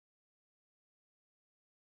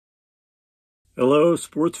Hello,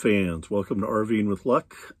 sports fans. Welcome to RVing with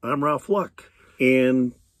Luck. I'm Ralph Luck.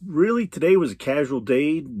 And really, today was a casual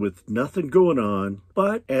day with nothing going on.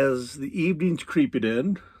 But as the evening's creeping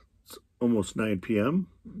in, it's almost 9 p.m.,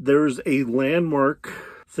 there's a landmark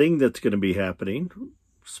thing that's going to be happening,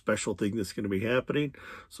 special thing that's going to be happening.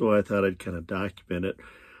 So I thought I'd kind of document it.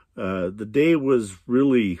 The day was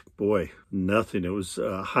really, nothing. It was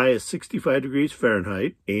a high of 65 degrees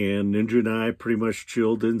Fahrenheit. And Ninja and I pretty much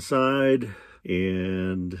chilled inside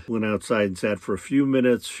and went outside and sat for a few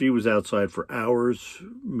minutes. She was outside for hours,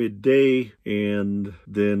 midday, and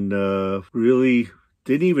then really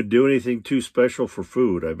didn't even do anything too special for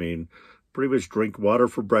food. I mean, pretty much drink water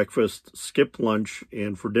for breakfast, skipped lunch,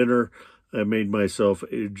 and for dinner, I made myself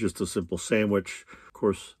just a simple sandwich. Of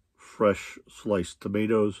course, fresh sliced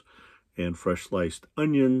tomatoes and fresh sliced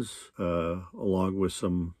onions, along with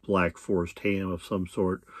some Black Forest ham of some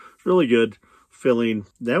sort. It's really good. Filling.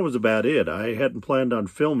 That was about it. I hadn't planned on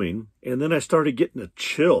filming, and then I started getting a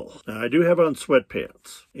chill. Now, I do have on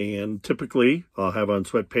sweatpants, and typically I'll have on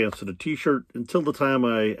sweatpants and a t-shirt until the time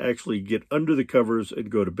I actually get under the covers and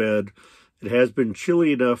go to bed. It has been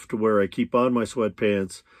chilly enough to where I keep on my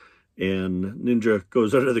sweatpants, and Ninja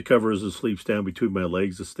goes under the covers and sleeps down between my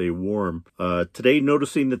legs to stay warm. Today,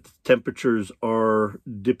 noticing that the temperatures are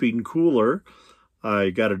dipping cooler,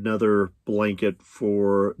 I got another blanket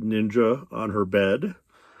for Ninja on her bed.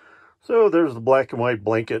 So there's the black and white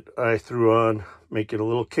blanket I threw on, making a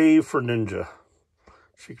little cave for Ninja.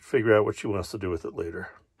 She can figure out what she wants to do with it later.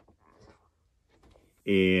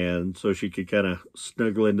 And so she could kind of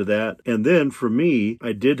snuggle into that. And then for me,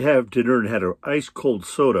 I did have dinner and had an ice cold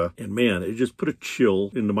soda. And man, it just put a chill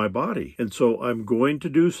into my body. And so I'm going to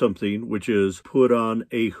do something, which is put on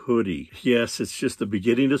a hoodie. Yes, it's just the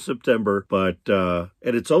beginning of September, but, and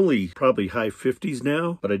it's only probably high 50s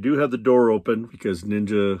now, but I do have the door open because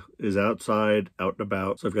Ninja is outside, out and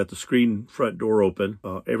about. So I've got the screen front door open.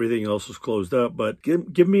 Everything else is closed up, but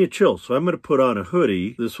give me a chill. So I'm going to put on a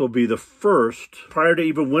hoodie. This will be the first prior to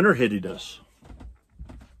even winter hitting us.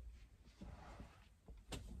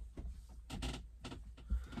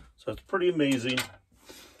 So it's pretty amazing.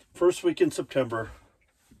 First week in September.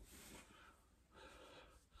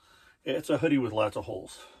 It's a hoodie with lots of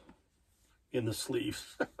holes in the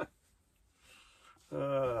sleeves.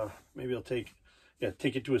 Maybe I'll take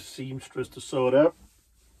it to a seamstress to sew it up.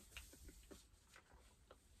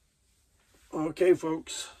 Okay,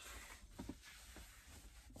 folks.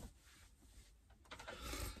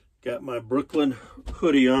 Got my Brooklyn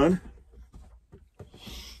hoodie on.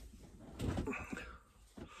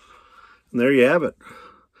 And there you have it.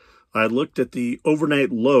 I looked at the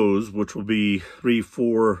overnight lows, which will be 3,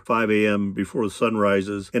 4, 5 a.m. before the sun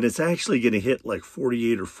rises, and it's actually going to hit like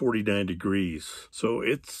 48 or 49 degrees. So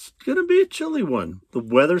it's going to be a chilly one. The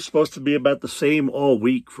weather's supposed to be about the same all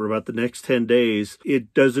week for about the next 10 days.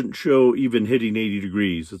 It doesn't show even hitting 80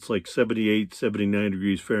 degrees. It's like 78, 79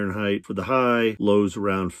 degrees Fahrenheit for the high, lows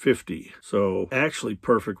around 50. So actually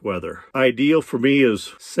perfect weather. Ideal for me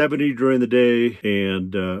is 70 during the day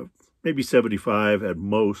and maybe 75 at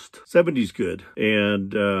most. 70's good.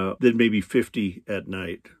 And then maybe 50 at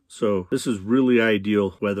night. So this is really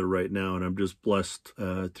ideal weather right now, and I'm just blessed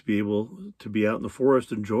to be able to be out in the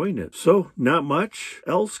forest enjoying it. So not much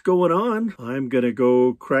else going on. I'm going to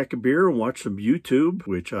go crack a beer and watch some YouTube,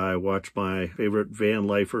 which I watch my favorite van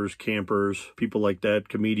lifers, campers, people like that,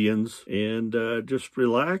 comedians, and just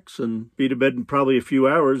relax and be to bed in probably a few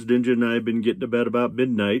hours. Ninja and I have been getting to bed about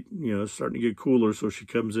midnight. You know, it's starting to get cooler, so she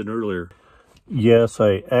comes in earlier. Yes,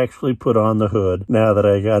 I actually put on the hood now that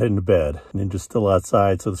I got into bed. Ninja's still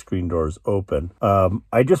outside, so the screen door is open.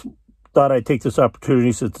 I just thought I'd take this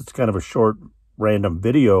opportunity, since it's kind of a short, random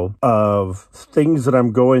video, of things that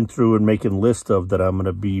I'm going through and making a list of that I'm going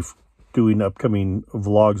to be doing upcoming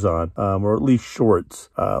vlogs on, or at least shorts,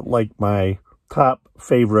 like my top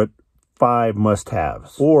favorite 5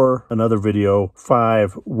 must-haves, or another video,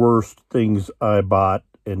 5 worst things I bought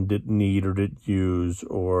and didn't need or didn't use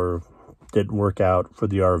or didn't work out for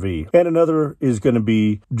the RV. And another is going to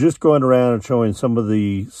be just going around and showing some of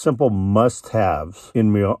the simple must-haves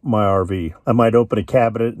in my RV. I might open a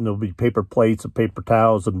cabinet and there'll be paper plates and paper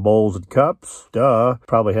towels and bowls and cups. Duh,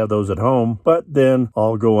 probably have those at home. But then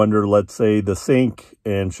I'll go under, let's say, the sink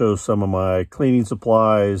and show some of my cleaning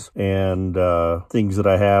supplies and things that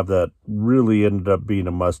I have that really ended up being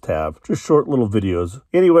a must-have. Just short little videos.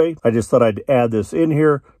 Anyway, I just thought I'd add this in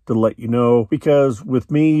here to let you know, because with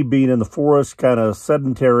me being in the forest, kind of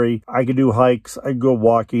sedentary, I can do hikes, I can go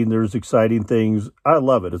walking, there's exciting things. I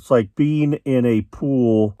love it. It's like being in a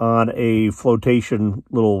pool on a flotation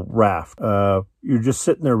little raft. You're just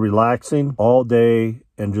sitting there relaxing all day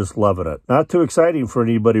and just loving it. Not too exciting for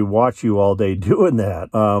anybody to watch you all day doing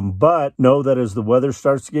that. But know that as the weather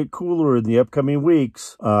starts to get cooler in the upcoming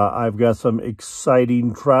weeks, I've got some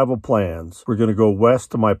exciting travel plans. We're going to go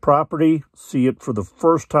west to my property, see it for the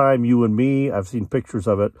first time, you and me. I've seen pictures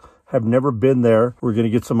of it. Have never been there. We're going to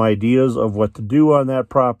get some ideas of what to do on that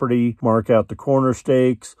property, mark out the corner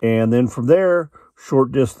stakes, and then from there,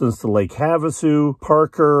 short distance to Lake Havasu,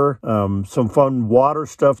 Parker, some fun water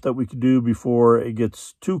stuff that we could do before it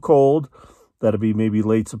gets too cold. That'll be maybe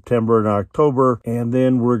late September and October. And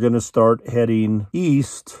then we're going to start heading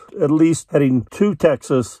east, at least heading to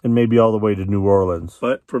Texas and maybe all the way to New Orleans.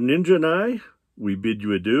 But from Ninja and I, we bid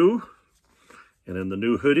you adieu. And in the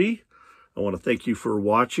new hoodie, I want to thank you for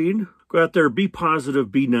watching. Go out there, be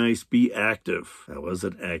positive, be nice, be active. I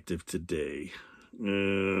wasn't active today.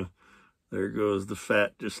 There goes the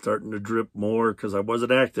fat just starting to drip more because I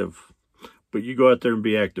wasn't active. But you go out there and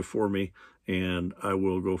be active for me, and I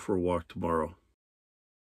will go for a walk tomorrow.